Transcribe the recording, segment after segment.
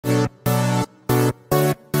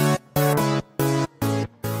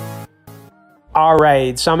All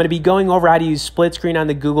right, so I'm going to be going over how to use split screen on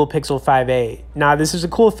the Google Pixel 5a. Now, this is a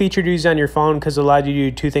cool feature to use on your phone because it allows you to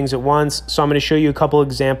do two things at once. So I'm going to show you a couple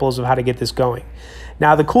examples of how to get this going.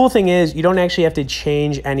 Now, the cool thing is you don't actually have to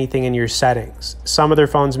change anything in your settings. Some other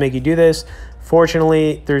phones make you do this.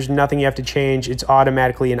 Fortunately, there's nothing you have to change. It's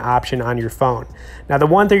automatically an option on your phone. Now, the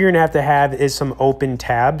one thing you're going to have is some open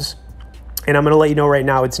tabs. And I'm going to let you know right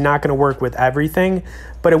now, it's not going to work with everything,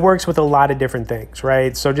 but it works with a lot of different things,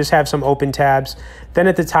 right? So just have some open tabs. Then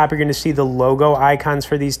at the top, you're going to see the logo icons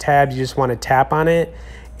for these tabs. You just want to tap on it.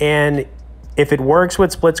 And if it works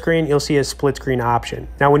with split screen, you'll see a split screen option.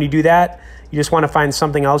 Now, when you do that, you just want to find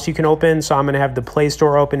something else you can open. So I'm going to have the Play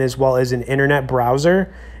Store open as well as an internet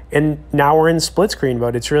browser. And now we're in split screen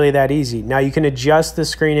mode. It's really that easy. Now you can adjust the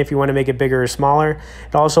screen if you want to make it bigger or smaller.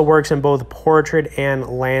 It also works in both portrait and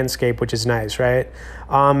landscape, which is nice, right?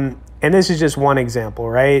 And this is just one example,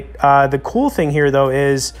 right? The cool thing here though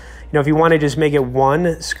is, if you want to just make it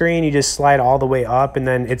one screen, you just slide all the way up and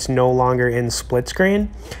then it's no longer in split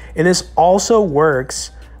screen. And this also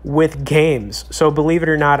works with games. So believe it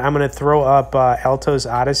or not, I'm going to throw up Alto's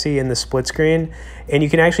Odyssey in the split screen, and you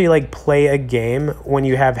can actually like play a game when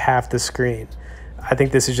you have half the screen. I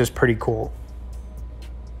think this is just pretty cool.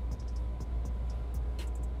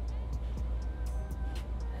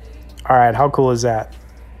 All right, how cool is that?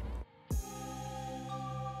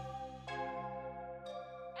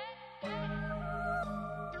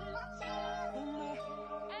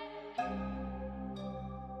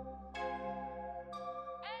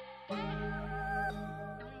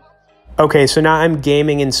 Okay, so now I'm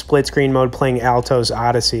gaming in split screen mode playing Alto's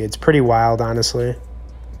Odyssey. It's pretty wild, honestly.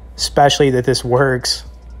 Especially that this works.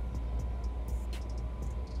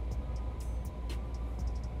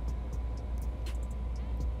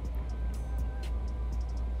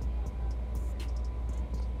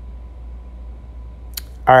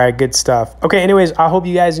 All right, good stuff. Okay, anyways, I hope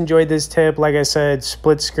you guys enjoyed this tip. Like I said,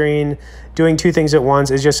 split screen, doing two things at once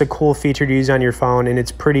is just a cool feature to use on your phone, and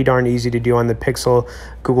it's pretty darn easy to do on the Pixel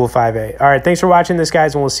Google 5a. All right, thanks for watching this,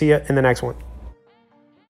 guys, and we'll see you in the next one.